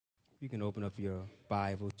You can open up your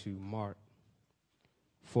Bible to Mark,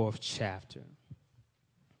 4th chapter.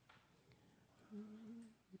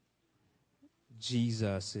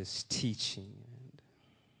 Jesus is teaching.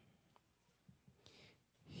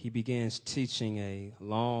 He begins teaching a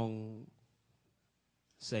long,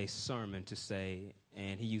 sermon to say,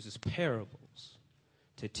 and he uses parables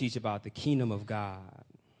to teach about the kingdom of God.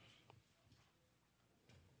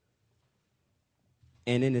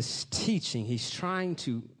 And in his teaching, he's trying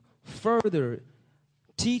to further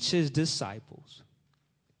teach his disciples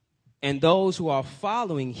and those who are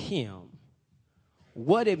following him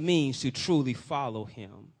what it means to truly follow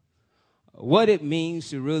him, what it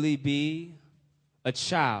means to really be a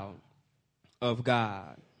child of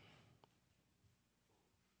God.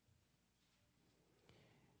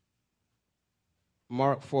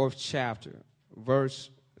 Mark 4th chapter,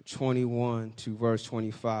 verse 21 to verse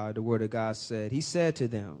 25, the word of God said, he said to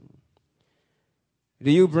them, do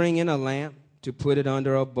you bring in a lamp to put it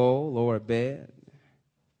under a bowl or a bed?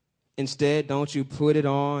 Instead, don't you put it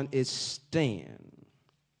on its stand?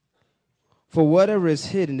 For whatever is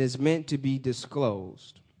hidden is meant to be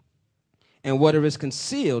disclosed, and whatever is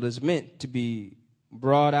concealed is meant to be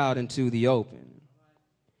brought out into the open.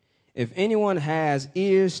 If anyone has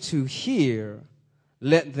ears to hear,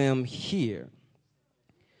 let them hear.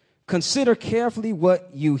 Consider carefully what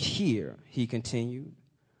you hear, he continued.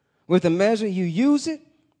 With the measure you use it,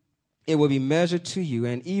 it will be measured to you,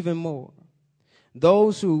 and even more.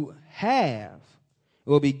 Those who have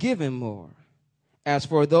will be given more. As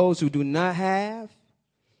for those who do not have,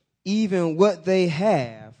 even what they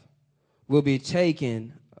have will be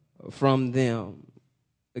taken from them.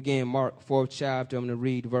 Again, Mark 4th chapter, I'm going to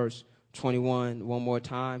read verse 21 one more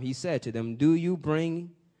time. He said to them, do you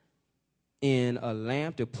bring in a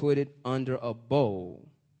lamp to put it under a bowl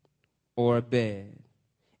or a bed?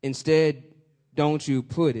 Instead, don't you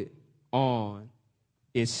put it on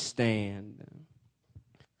its stand?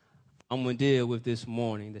 I'm going to deal with this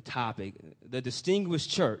morning the topic, the distinguished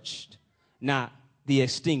church, not the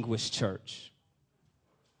extinguished church.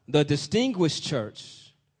 The distinguished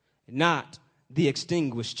church, not the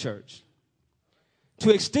extinguished church.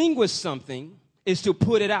 To extinguish something is to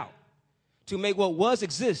put it out, to make what was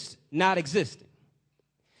exist not existent.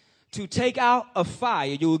 To take out a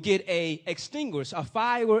fire, you will get a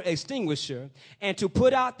fire extinguisher, and to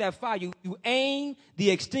put out that fire, you aim the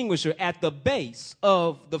extinguisher at the base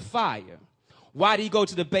of the fire. Why do you go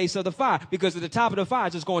to the base of the fire? Because at the top of the fire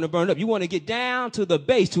is just going to burn up. You want to get down to the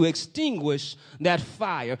base to extinguish that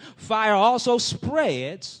fire. Fire also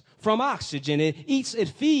spreads from oxygen. It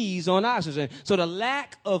feeds on oxygen. So the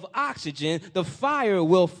lack of oxygen, the fire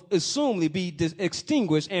will assumedly be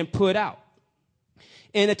extinguished and put out.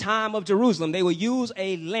 In the time of Jerusalem, they would use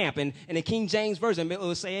a lamp, and in the King James Version, it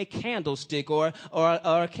would say a candlestick or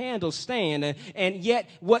a candle stand. And yet,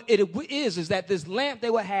 what it is that this lamp they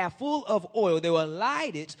would have full of oil. They would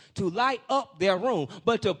light it to light up their room.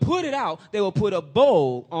 But to put it out, they would put a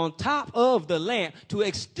bowl on top of the lamp to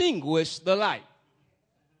extinguish the light.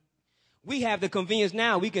 We have the convenience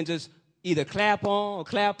now. We can just either clap on or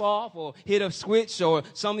clap off or hit a switch, or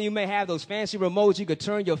some of you may have those fancy remotes. You could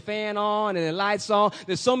turn your fan on and the lights on.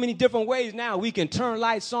 There's so many different ways now we can turn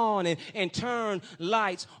lights on and turn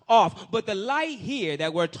lights off. But the light here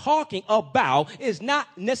that we're talking about is not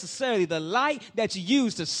necessarily the light that you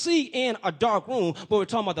use to see in a dark room, but we're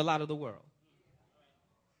talking about the light of the world.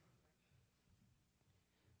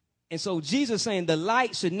 And so Jesus is saying the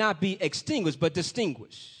light should not be extinguished, but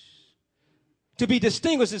distinguished. To be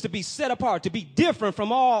distinguished is to be set apart, to be different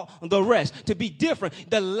from all the rest, to be different.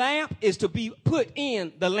 The lamp is to be put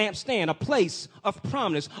in the lampstand, a place of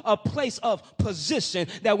prominence, a place of position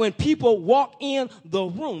that when people walk in the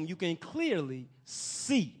room, you can clearly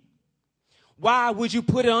see. Why would you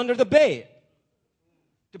put it under the bed?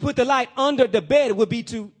 To put the light under the bed would be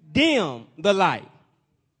to dim the light,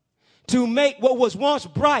 to make what was once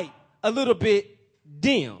bright a little bit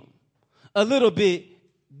dim, a little bit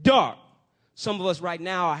dark. Some of us right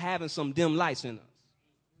now are having some dim lights in us.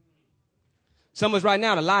 Some of us right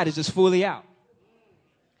now, the light is just fully out.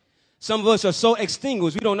 Some of us are so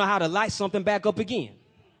extinguished, we don't know how to light something back up again.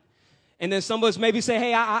 And then some of us maybe say,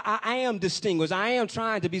 hey, I am distinguished. I am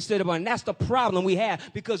trying to be set apart. And that's the problem we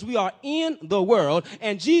have, because we are in the world.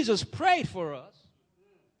 And Jesus prayed for us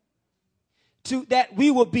that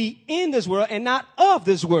we will be in this world and not of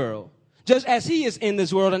this world, just as he is in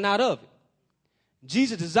this world and not of it.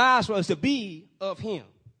 Jesus desires for us to be of him.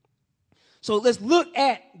 So let's look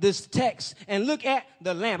at this text and look at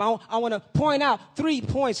the lamp. I want to point out 3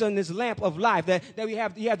 points on this lamp of life that we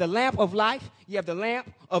have. You have the lamp of life, you have the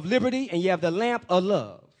lamp of liberty, and you have the lamp of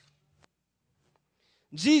love.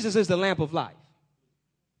 Jesus is the lamp of life.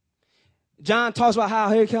 John talks about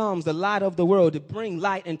how here comes the light of the world to bring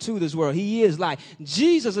light into this world. He is light.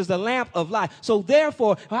 Jesus is the lamp of life. So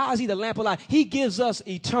therefore, how is he the lamp of life? He gives us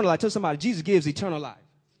eternal life. Tell somebody, Jesus gives eternal life.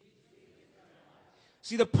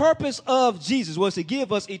 See, the purpose of Jesus was to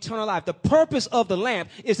give us eternal life. The purpose of the lamp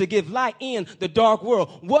is to give light in the dark world.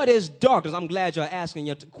 What is darkness? I'm glad you're asking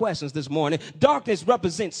your questions this morning. Darkness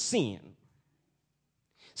represents sin.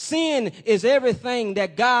 Sin is everything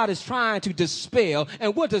that God is trying to dispel.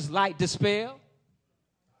 And what does light dispel?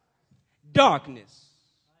 Darkness.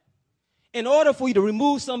 In order for you to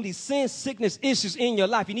remove some of these sin, sickness issues in your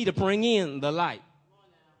life, you need to bring in the light.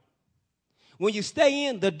 When you stay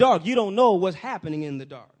in the dark, you don't know what's happening in the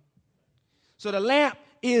dark. So the lamp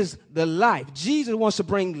is the life. Jesus wants to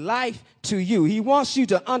bring life to you. He wants you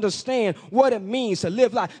to understand what it means to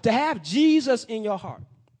live life. To have Jesus in your heart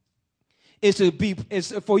is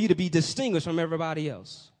for you to be distinguished from everybody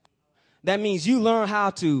else. That means you learn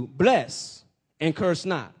how to bless and curse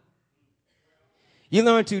not. You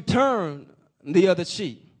learn to turn the other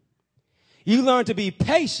cheek. You learn to be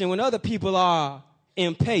patient when other people are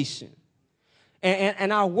impatient.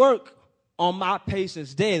 And I work on my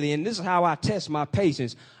patience daily, and this is how I test my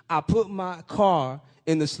patience. I put my car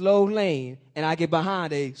in the slow lane, and I get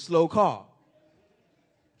behind a slow car.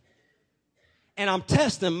 And I'm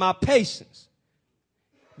testing my patience.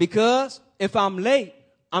 Because if I'm late,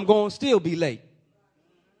 I'm going to still be late.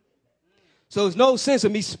 So there's no sense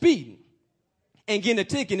of me speeding and getting a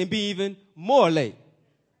ticket and be even more late.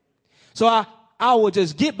 So I will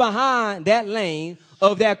just get behind that lane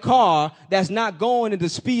of that car that's not going at the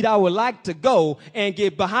speed I would like to go and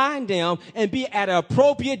get behind them and be at an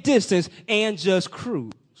appropriate distance and just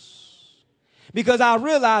cruise. Because I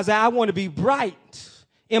realize that I want to be bright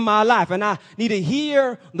in my life and I need to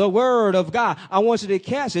hear the word of God. I want you to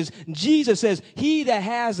catch this. Jesus says, he that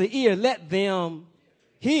has an ear, let them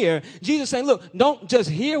hear. Jesus saying, look, don't just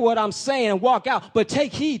hear what I'm saying and walk out, but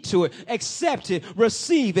take heed to it, accept it,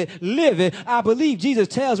 receive it, live it. I believe Jesus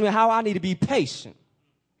tells me how I need to be patient.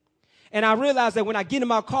 And I realize that when I get in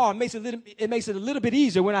my car, it makes it a little bit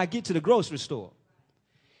easier when I get to the grocery store.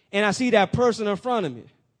 And I see that person in front of me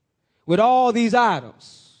with all these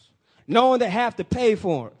items, knowing they have to pay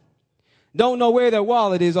for it. Don't know where their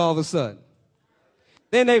wallet is all of a sudden.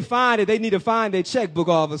 Then they find it. They need to find their checkbook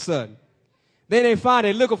all of a sudden. Then they find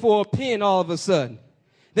they're looking for a pen all of a sudden.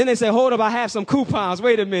 Then they say, hold up, I have some coupons.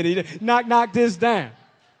 Wait a minute. Knock this down.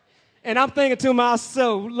 And I'm thinking to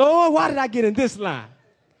myself, Lord, why did I get in this line?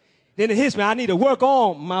 Then it hits me. I need to work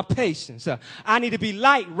on my patience. I need to be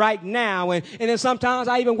light right now. And then sometimes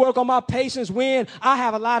I even work on my patience when I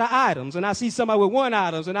have a lot of items and I see somebody with one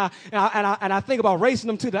item and I think about racing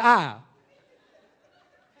them to the aisle.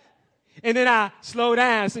 And then I slow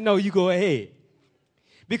down and say, no, you go ahead.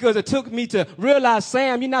 Because it took me to realize,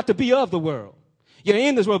 Sam, you're not to be of the world. You're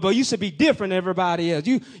in this world, but you should be different than everybody else.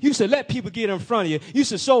 You should let people get in front of you. You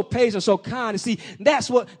should show patience, show kindness. See, that's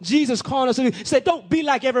what Jesus called us to do. He said, don't be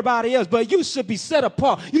like everybody else, but you should be set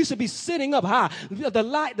apart. You should be sitting up high.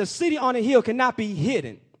 The city on a hill cannot be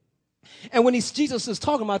hidden. And when Jesus is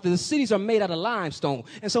talking about the cities are made out of limestone.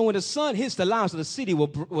 And so when the sun hits the limestone, the city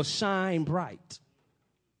will shine bright.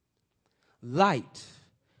 Light.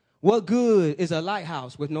 What good is a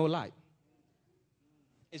lighthouse with no light?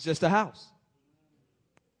 It's just a house.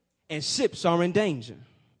 And ships are in danger.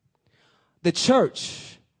 The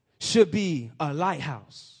church should be a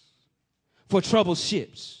lighthouse for troubled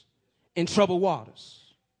ships in troubled waters.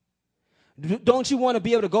 Don't you want to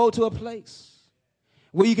be able to go to a place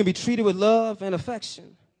where you can be treated with love and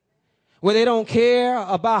affection, where they don't care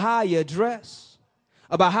about how you dress,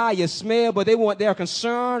 about how you smell, but they're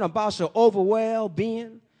concerned about your overall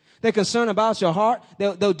being. They're concerned about your heart.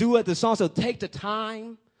 They'll do it. The song says, take the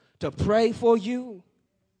time to pray for you.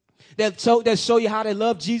 They'll show you how they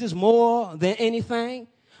love Jesus more than anything,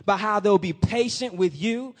 but how they'll be patient with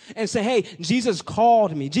you and say, hey, Jesus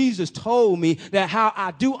called me. Jesus told me that how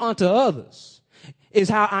I do unto others is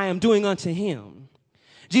how I am doing unto him.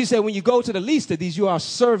 Jesus said, when you go to the least of these, you are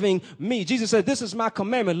serving me. Jesus said, this is my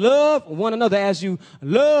commandment. Love one another as you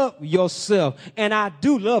love yourself. And I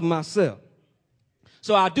do love myself.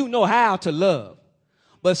 So I do know how to love.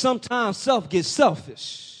 But sometimes self gets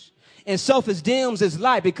selfish. And selfish dims its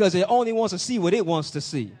light because it only wants to see what it wants to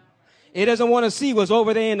see. It doesn't want to see what's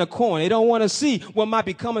over there in the corner. It don't want to see what might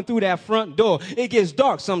be coming through that front door. It gets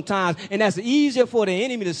dark sometimes, and that's easier for the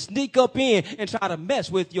enemy to sneak up in and try to mess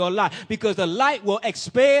with your life because the light will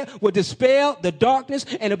dispel the darkness,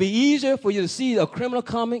 and it'll be easier for you to see a criminal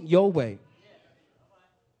coming your way.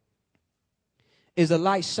 Is the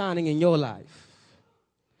light shining in your life?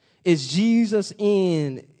 Is Jesus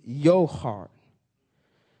in your heart?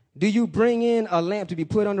 Do you bring in a lamp to be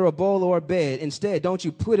put under a bowl or a bed? Instead, don't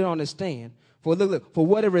you put it on a stand? For look, for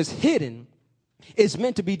whatever is hidden is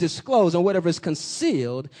meant to be disclosed, and whatever is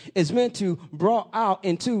concealed is meant to brought out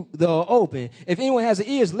into the open. If anyone has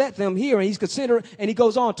ears, let them hear. And he's considerate, and he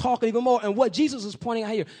goes on talking even more. And what Jesus is pointing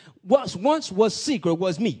out here, what once was secret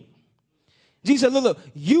was me. Jesus said, look,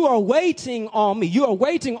 you are waiting on me. You are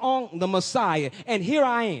waiting on the Messiah, and here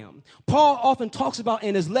I am. Paul often talks about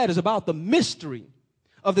in his letters about the mystery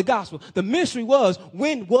of the gospel. The mystery was,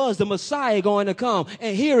 when was the Messiah going to come?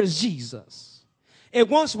 And here is Jesus. It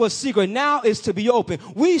once was secret, now is to be open.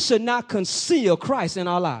 We should not conceal Christ in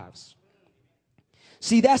our lives.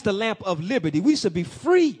 See, that's the lamp of liberty. We should be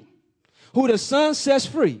free. Who the Son sets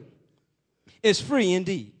free is free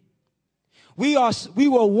indeed. We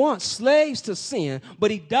were once slaves to sin,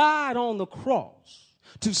 but he died on the cross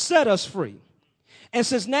to set us free. And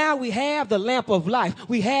since now we have the lamp of life,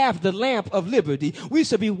 we have the lamp of liberty, we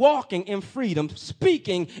should be walking in freedom,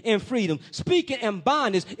 speaking in freedom. Speaking in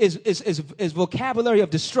bondage is vocabulary of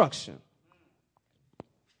destruction.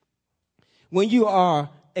 When you are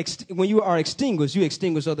extinguished, you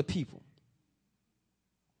extinguish other people.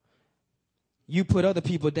 You put other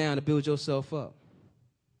people down to build yourself up.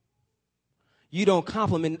 You don't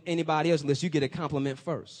compliment anybody else unless you get a compliment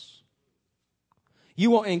first. You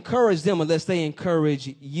won't encourage them unless they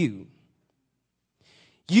encourage you.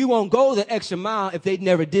 You won't go the extra mile if they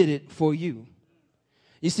never did it for you.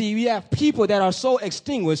 You see, you have people that are so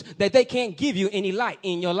extinguished that they can't give you any light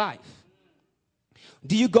in your life.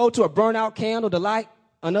 Do you go to a burnout candle to light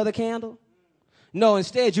another candle? No,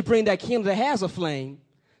 instead you bring that candle that has a flame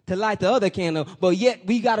to light the other candle. But yet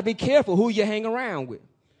we got to be careful who you hang around with.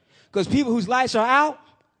 Because people whose lights are out,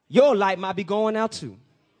 your light might be going out too.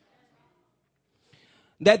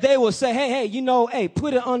 That they will say, hey,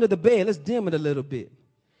 put it under the bed. Let's dim it a little bit.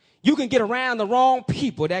 You can get around the wrong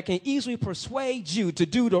people that can easily persuade you to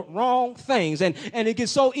do the wrong things. And it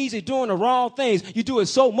gets so easy doing the wrong things. You do it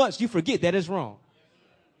so much, you forget that it's wrong.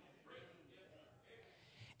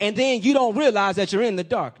 And then you don't realize that you're in the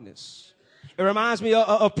darkness. It reminds me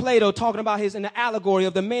of Plato talking about in the allegory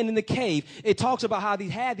of the man in the cave. It talks about how he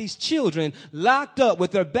had these children locked up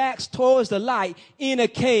with their backs towards the light in a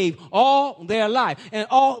cave all their life. And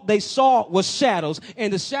all they saw was shadows,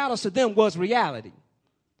 and the shadows to them was reality.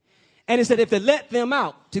 And it said if they let them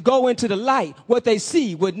out to go into the light, what they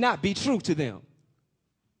see would not be true to them.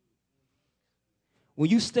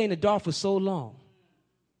 When you stay in the dark for so long,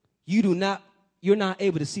 you're not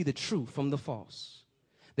able to see the truth from the false.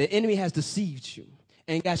 The enemy has deceived you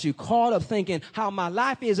and got you caught up thinking how my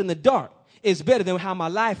life is in the dark is better than how my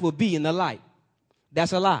life will be in the light.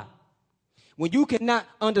 That's a lie. When you cannot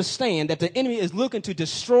understand that the enemy is looking to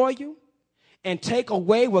destroy you and take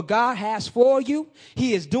away what God has for you,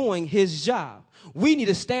 he is doing his job. We need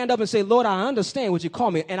to stand up and say, Lord, I understand what you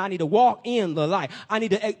call me, and I need to walk in the light. I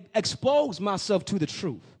need to expose myself to the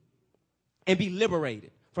truth and be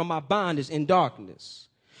liberated from my bondage in darkness.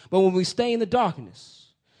 But when we stay in the darkness,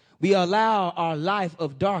 we allow our life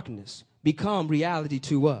of darkness become reality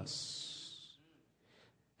to us.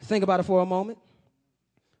 Think about it for a moment.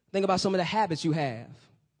 Think about some of the habits you have.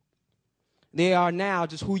 They are now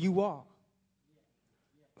just who you are.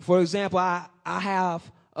 For example, I have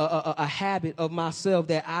a habit of myself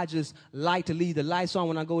that I just like to leave the lights on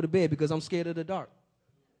when I go to bed because I'm scared of the dark.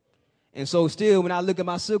 And so still, when I look at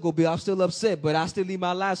my circle bill, I'm still upset, but I still leave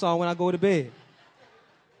my lights on when I go to bed.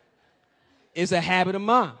 It's a habit of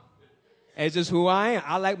mine. It's just who I am.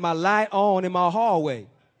 I like my light on in my hallway.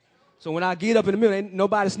 So when I get up in the middle, ain't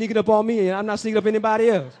nobody sneaking up on me, and I'm not sneaking up anybody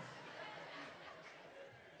else.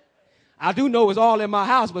 I do know it's all in my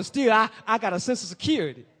house, but still, I got a sense of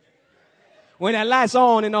security when that light's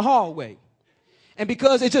on in the hallway. And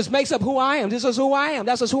because it just makes up who I am. This is who I am.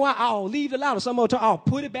 That's just who I am. I'll leave the light on some more time. I'll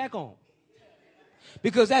put it back on.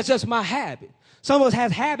 Because that's just my habit. Some of us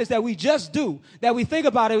have habits that we just do, that we think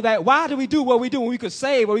about it, that why do we do what we do when we could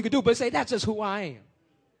save what we could do, but say, that's just who I am.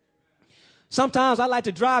 Sometimes I like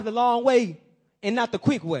to drive the long way and not the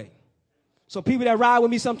quick way. So people that ride with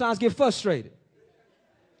me sometimes get frustrated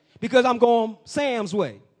because I'm going Sam's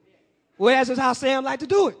way. Well, that's just how Sam like to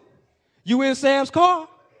do it. You in Sam's car,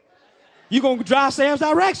 you're going to drive Sam's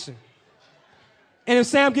direction. And if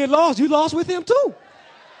Sam get lost, you lost with him too.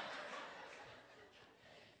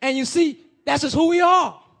 And you see, that's just who we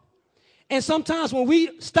are. And sometimes when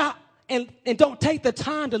we stop and don't take the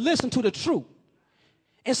time to listen to the truth.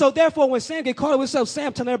 And so therefore, when Sam get caught up with himself,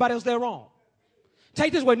 Sam telling everybody else they're wrong.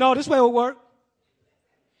 Take this way. No, this way will work.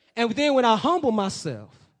 And then when I humble myself,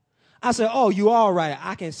 I said, oh, you all right.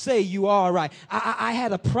 I can say you all right. I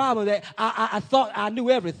had a problem that I thought I knew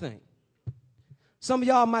everything. Some of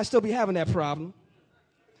y'all might still be having that problem.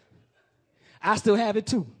 I still have it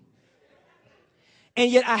too. And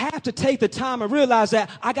yet I have to take the time and realize that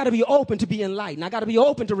I got to be open to be enlightened. I got to be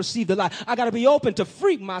open to receive the light. I got to be open to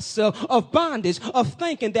free myself of bondage, of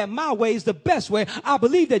thinking that my way is the best way. I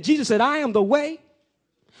believe that Jesus said, I am the way,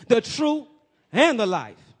 the truth, and the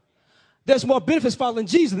life. There's more benefits following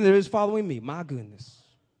Jesus than there is following me. My goodness.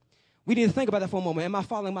 We need to think about that for a moment. Am I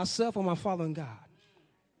following myself or am I following God?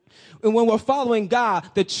 And when we're following God,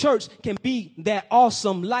 the church can be that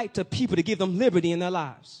awesome light to people to give them liberty in their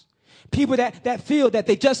lives. People that feel that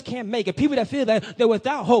they just can't make it. People that feel that they're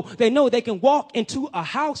without hope. They know they can walk into a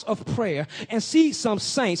house of prayer and see some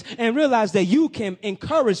saints and realize that you can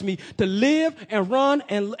encourage me to live and run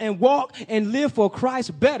and walk and live for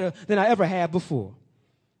Christ better than I ever had before.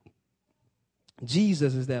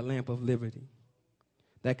 Jesus is that lamp of liberty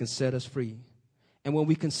that can set us free. And when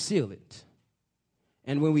we conceal it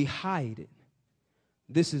and when we hide it,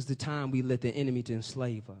 this is the time we let the enemy to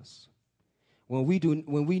enslave us. When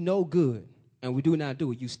we know good and we do not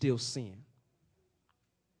do it, you still sin.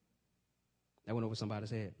 That went over somebody's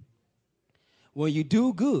head. When you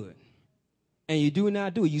do good and you do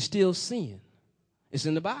not do it, you still sin. It's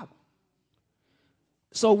in the Bible.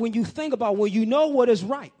 So when you think about when you know what is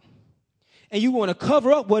right and you want to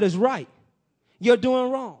cover up what is right, you're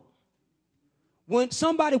doing wrong. When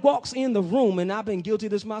somebody walks in the room, and I've been guilty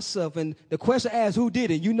of this myself, and the question asks who did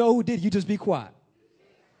it, you know who did it, you just be quiet.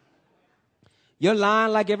 You're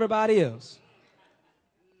lying like everybody else.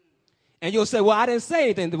 And you'll say, well, I didn't say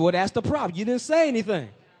anything. Well, that's the problem. You didn't say anything.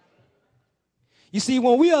 You see,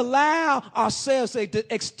 when we allow ourselves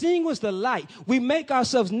to extinguish the light, we make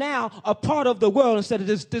ourselves now a part of the world instead of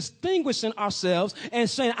just distinguishing ourselves and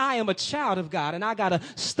saying, I am a child of God and I got to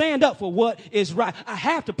stand up for what is right. I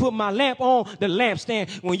have to put my lamp on the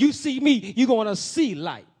lampstand. When you see me, you're going to see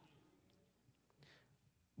light.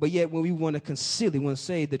 But yet when we want to conceal it, we want to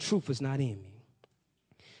say the truth is not in me.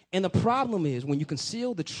 And the problem is when you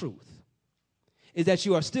conceal the truth is that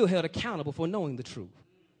you are still held accountable for knowing the truth.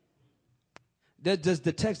 Does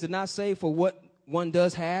the text not say for what one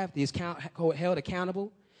does have, is held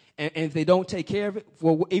accountable? And if they don't take care of it,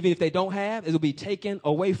 even if they don't have, it will be taken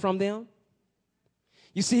away from them?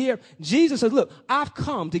 You see here, Jesus says, look, I've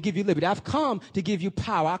come to give you liberty. I've come to give you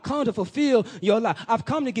power. I've come to fulfill your life. I've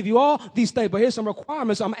come to give you all these things. But here's some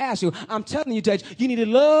requirements I'm asking you. I'm telling you, Judge, you need to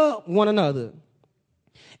love one another.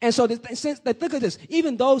 And so think of this.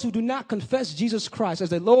 Even those who do not confess Jesus Christ as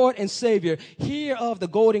their Lord and Savior hear of the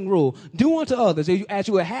golden rule. Do unto others as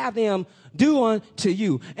you would have them do unto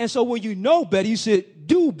you. And so when you know better, you should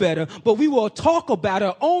do better. But we will talk about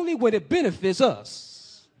it only when it benefits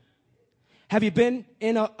us. Have you been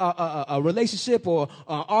in a relationship or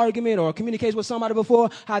an argument or a communication with somebody before,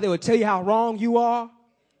 how they would tell you how wrong you are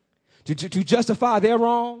to justify their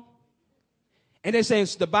wrong? And they say,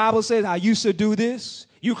 the Bible says how you should do this.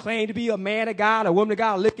 You claim to be a man of God, a woman of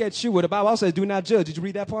God, look at you. What the Bible also says, do not judge. Did you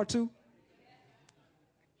read that part too?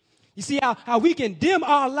 You see how we can dim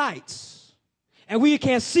our lights and we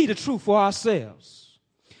can't see the truth for ourselves.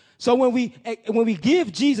 So when we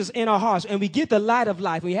give Jesus in our hearts and we get the light of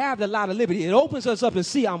life, we have the light of liberty, it opens us up and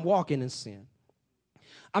see I'm walking in sin.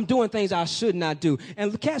 I'm doing things I should not do.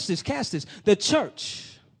 And catch this. The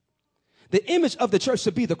church, the image of the church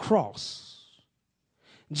should be the cross.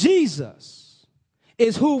 Jesus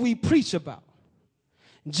is who we preach about.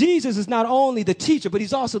 Jesus is not only the teacher, but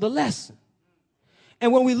he's also the lesson.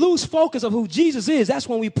 And when we lose focus of who Jesus is, that's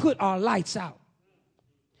when we put our lights out.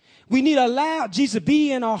 We need to allow Jesus to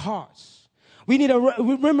be in our hearts. We need to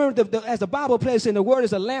remember, as the Bible plays in, the word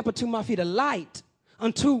is a lamp unto my feet, a light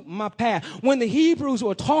unto my path. When the Hebrews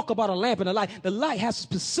will talk about a lamp and a light has a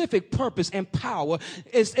specific purpose and power.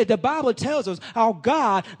 The Bible tells us how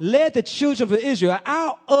God led the children of Israel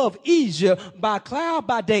out of Egypt by cloud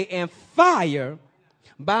by day and fire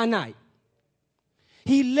by night.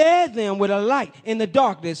 He led them with a light in the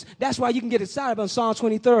darkness. That's why you can get excited about Psalm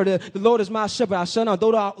 23. The Lord is my shepherd. I shall not,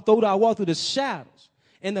 though I walk through the shadows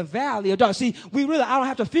in the valley of darkness. See, I don't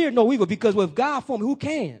have to fear no evil because with God for me, who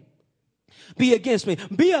can be against me?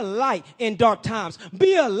 Be a light in dark times.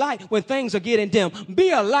 Be a light when things are getting dim. Be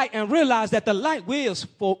a light and realize that the light will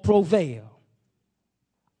prevail.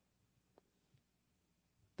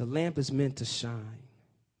 The lamp is meant to shine.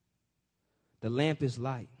 The lamp is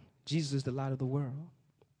light. Jesus is the light of the world.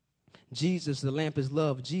 Jesus, the lamp is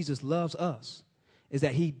love. Jesus loves us. Is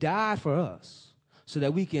that he died for us so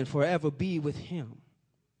that we can forever be with him.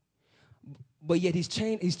 But yet he's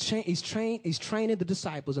training the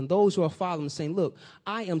disciples and those who are following, saying, look,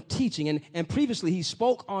 I am teaching. And previously he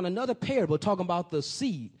spoke on another parable talking about the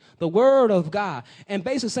seed, the word of God, and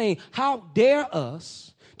basically saying, how dare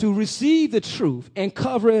us to receive the truth and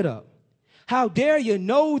cover it up? How dare you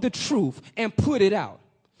know the truth and put it out?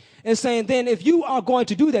 And saying, then if you are going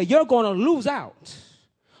to do that, you're going to lose out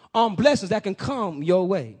on blessings that can come your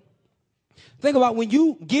way. Think about when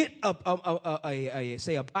you get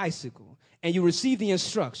a bicycle, and you receive the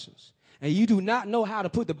instructions, and you do not know how to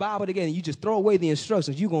put the Bible together, and you just throw away the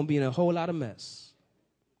instructions, you're going to be in a whole lot of mess.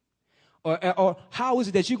 Or how is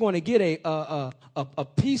it that you're going to get a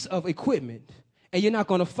piece of equipment, and you're not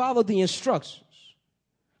going to follow the instructions,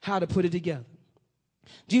 how to put it together?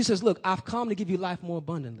 Jesus says, look, I've come to give you life more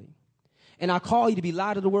abundantly. And I call you to be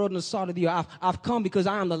light of the world and the salt of the earth. I've come because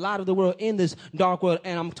I am the light of the world in this dark world.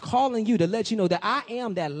 And I'm calling you to let you know that I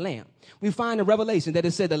am that lamp. We find in Revelation that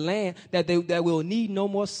it said the lamp that will need no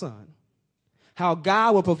more sun. How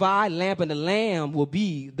God will provide lamp and the lamb will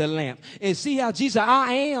be the lamp. And see how Jesus,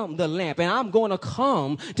 I am the lamp and I'm going to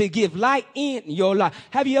come to give light in your life.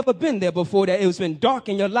 Have you ever been there before that it's been dark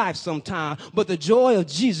in your life sometime, but the joy of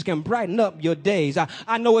Jesus can brighten up your days?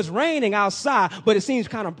 I know it's raining outside, but it seems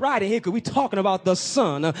kind of bright in here because we're talking about the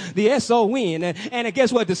sun, the S-O-N. And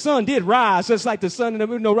guess what? The sun did rise, just like the sun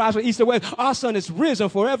in the rise from east to west. Our sun is risen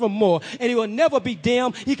forevermore, and he will never be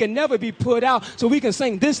dim. He can never be put out, so we can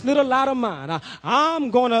sing this little light of mine.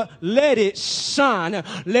 I'm going to let it shine.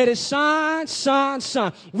 Let it shine, shine,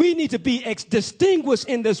 shine. We need to be distinguished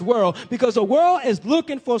in this world because the world is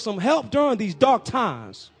looking for some help during these dark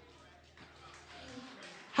times.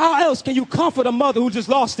 How else can you comfort a mother who just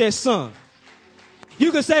lost their son?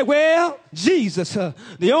 You can say, well, Jesus,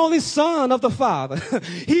 the only son of the Father,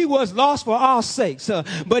 he was lost for our sakes,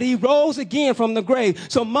 but he rose again from the grave.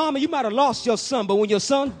 So, mama, you might have lost your son, but when your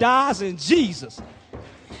son dies in Jesus,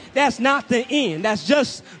 that's not the end. That's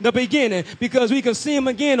just the beginning because we can see him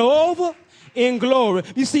again over in glory.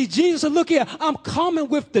 You see, Jesus said, look here, I'm coming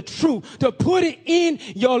with the truth to put it in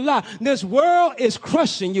your life. This world is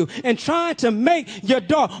crushing you and trying to make you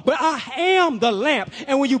dark, but I am the lamp.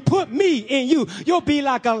 And when you put me in you, you'll be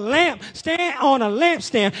like a lamp stand on a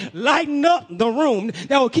lampstand, lighting up the room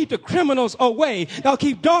that will keep the criminals away, that will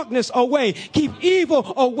keep darkness away, keep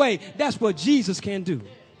evil away. That's what Jesus can do.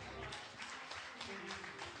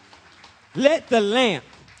 Let the lamp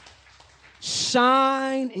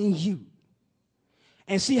shine in you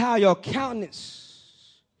and see how your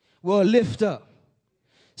countenance will lift up.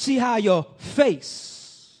 See how your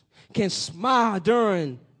face can smile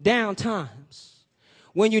during down times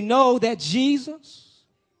when you know that Jesus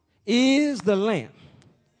is the lamp.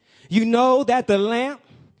 You know that the lamp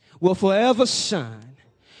will forever shine,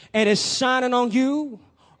 and it's shining on you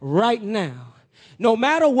right now. No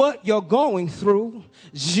matter what you're going through,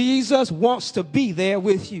 Jesus wants to be there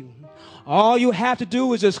with you. All you have to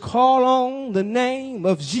do is just call on the name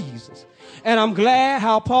of Jesus. And I'm glad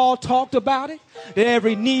how Paul talked about it, that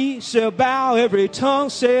every knee shall bow, every tongue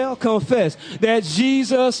shall confess that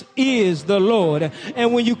Jesus is the Lord.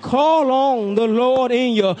 And when you call on the Lord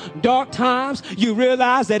in your dark times, you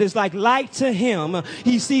realize that it's like light to him.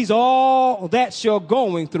 He sees all that you're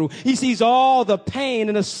going through. He sees all the pain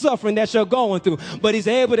and the suffering that you're going through. But he's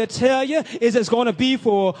able to tell you it's just going to be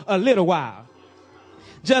for a little while.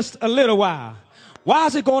 Just a little while. Why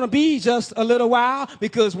is it going to be just a little while?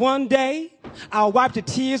 Because one day I'll wipe the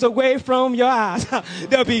tears away from your eyes.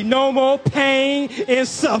 There'll be no more pain and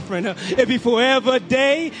suffering. It'll be forever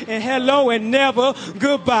day and hello and never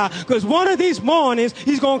goodbye. Because one of these mornings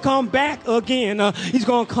he's going to come back again. He's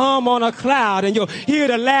going to come on a cloud and you'll hear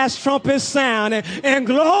the last trumpet sound. And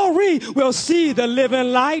glory will see the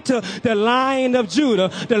living light, the Lion of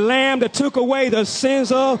Judah, the Lamb that took away the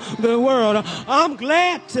sins of the world. I'm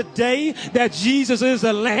glad today that Jesus is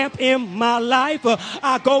a lamp in my life.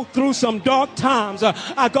 I go through some dark times.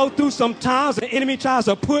 I go through some times the enemy tries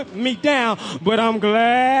to put me down, but I'm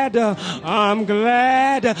glad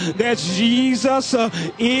that Jesus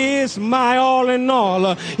is my all in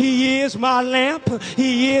all. He is my lamp.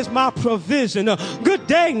 He is my provision. Good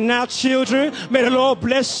day now, children. May the Lord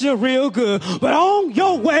bless you real good. But on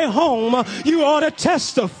your way home, you ought to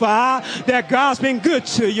testify that God's been good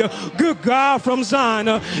to you. Good God from Zion.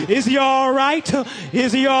 Is he all right?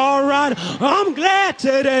 Is he all right? I'm glad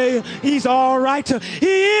today he's all right.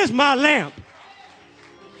 He is my lamp.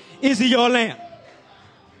 Is he your lamp?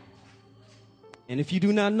 And if you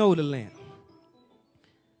do not know the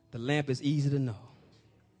lamp is easy to know.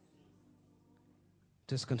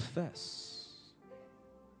 Just confess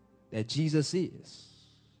that Jesus is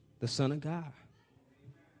the Son of God.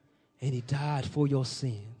 And he died for your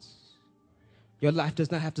sins. Your life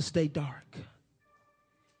does not have to stay dark.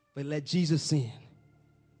 But let Jesus in,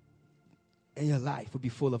 and your life will be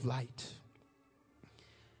full of light.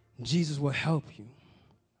 Jesus will help you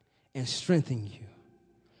and strengthen you.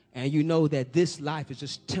 And you know that this life is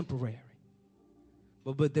just temporary.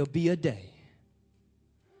 But there'll be a day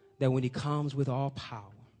that when he comes with all power,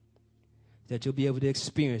 that you'll be able to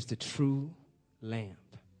experience the true lamp.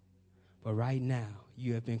 But right now,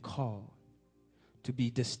 you have been called to be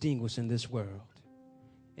distinguished in this world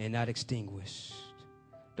and not extinguished.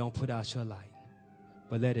 Don't put out your light,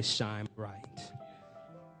 but let it shine bright.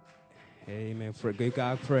 Amen. Give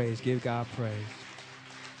God praise. Give God praise.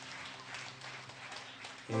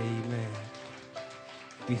 Amen.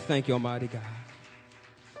 We thank you, Almighty God.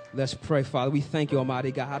 Let's pray, Father. We thank you,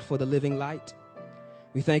 Almighty God, for the living light.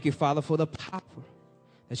 We thank you, Father, for the power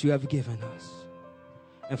that you have given us.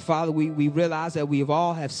 And, Father, we realize that we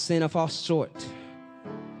all have sinned and fall short.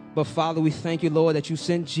 But, Father, we thank you, Lord, that you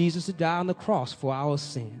sent Jesus to die on the cross for our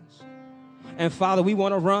sins. And, Father, we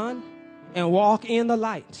want to run and walk in the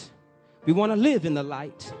light. We want to live in the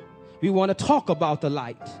light. We want to talk about the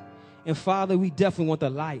light. And, Father, we definitely want the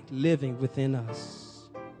light living within us.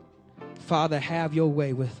 Father, have your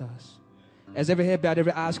way with us. As every head bowed,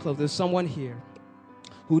 every eyes closed, there's someone here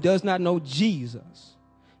who does not know Jesus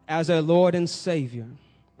as their Lord and Savior.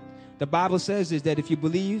 The Bible says is that if you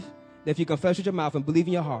believe, that if you confess with your mouth and believe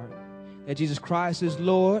in your heart that Jesus Christ is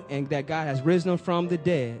Lord and that God has risen from the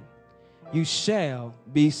dead, you shall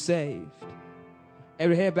be saved.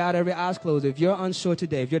 Every head bowed, every eyes closed. If you're unsure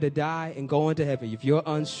today, if you're to die and go into heaven, if you're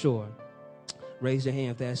unsure, raise your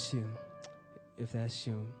hand if that's you. If that's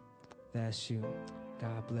you. That's you.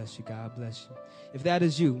 God bless you. God bless you. If that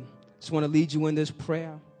is you, just want to lead you in this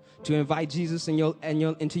prayer to invite Jesus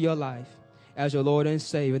into your life as your Lord and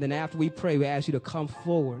Savior. Then after we pray, we ask you to come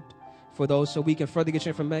forward for those so we can further get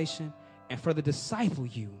your information and further disciple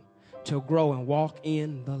you to grow and walk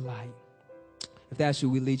in the light. If that's you,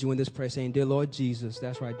 we lead you in this prayer saying, Dear Lord Jesus,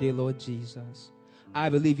 that's right, dear Lord Jesus, I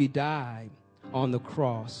believe you died on the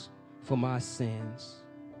cross for my sins.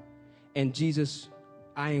 And Jesus,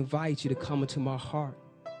 I invite you to come into my heart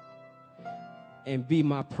and be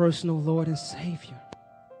my personal Lord and Savior.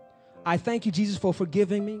 I thank you, Jesus, for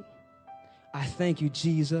forgiving me. I thank you,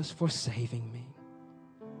 Jesus, for saving me.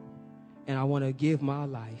 And I want to give my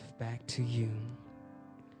life back to you.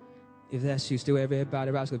 If that's you, still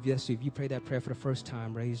everybody else, if that's you, if you pray that prayer for the first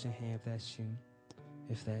time, raise your hand if that's you.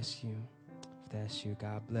 If that's you. If that's you,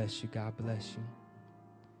 God bless you. God bless you.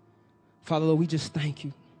 Father, Lord, we just thank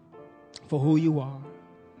you for who you are.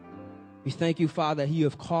 We thank you, Father, that you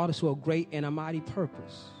have called us to a great and a mighty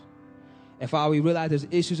purpose. And, Father, we realize there's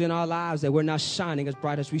issues in our lives that we're not shining as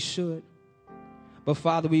bright as we should. But,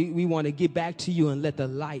 Father, we want to get back to you and let the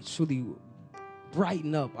light truly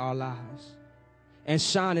brighten up our lives and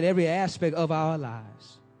shine in every aspect of our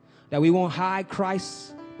lives. That we won't hide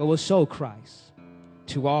Christ, but we'll show Christ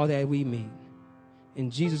to all that we meet.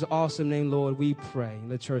 In Jesus' awesome name, Lord, we pray. Let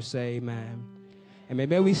the church say amen. And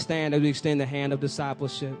may we stand as we extend the hand of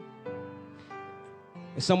discipleship.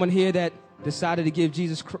 Is someone here that decided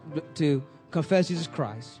to confess Jesus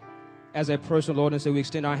Christ as a personal Lord and Savior? We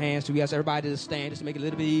extend our hands to. We ask everybody to stand just to make it a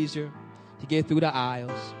little bit easier to get through the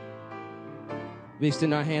aisles. We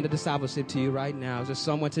extend our hand of discipleship to you right now. Is there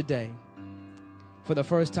someone today, for the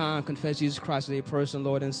first time, confess Jesus Christ as a personal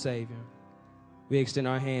Lord and Savior? We extend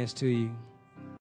our hands to you.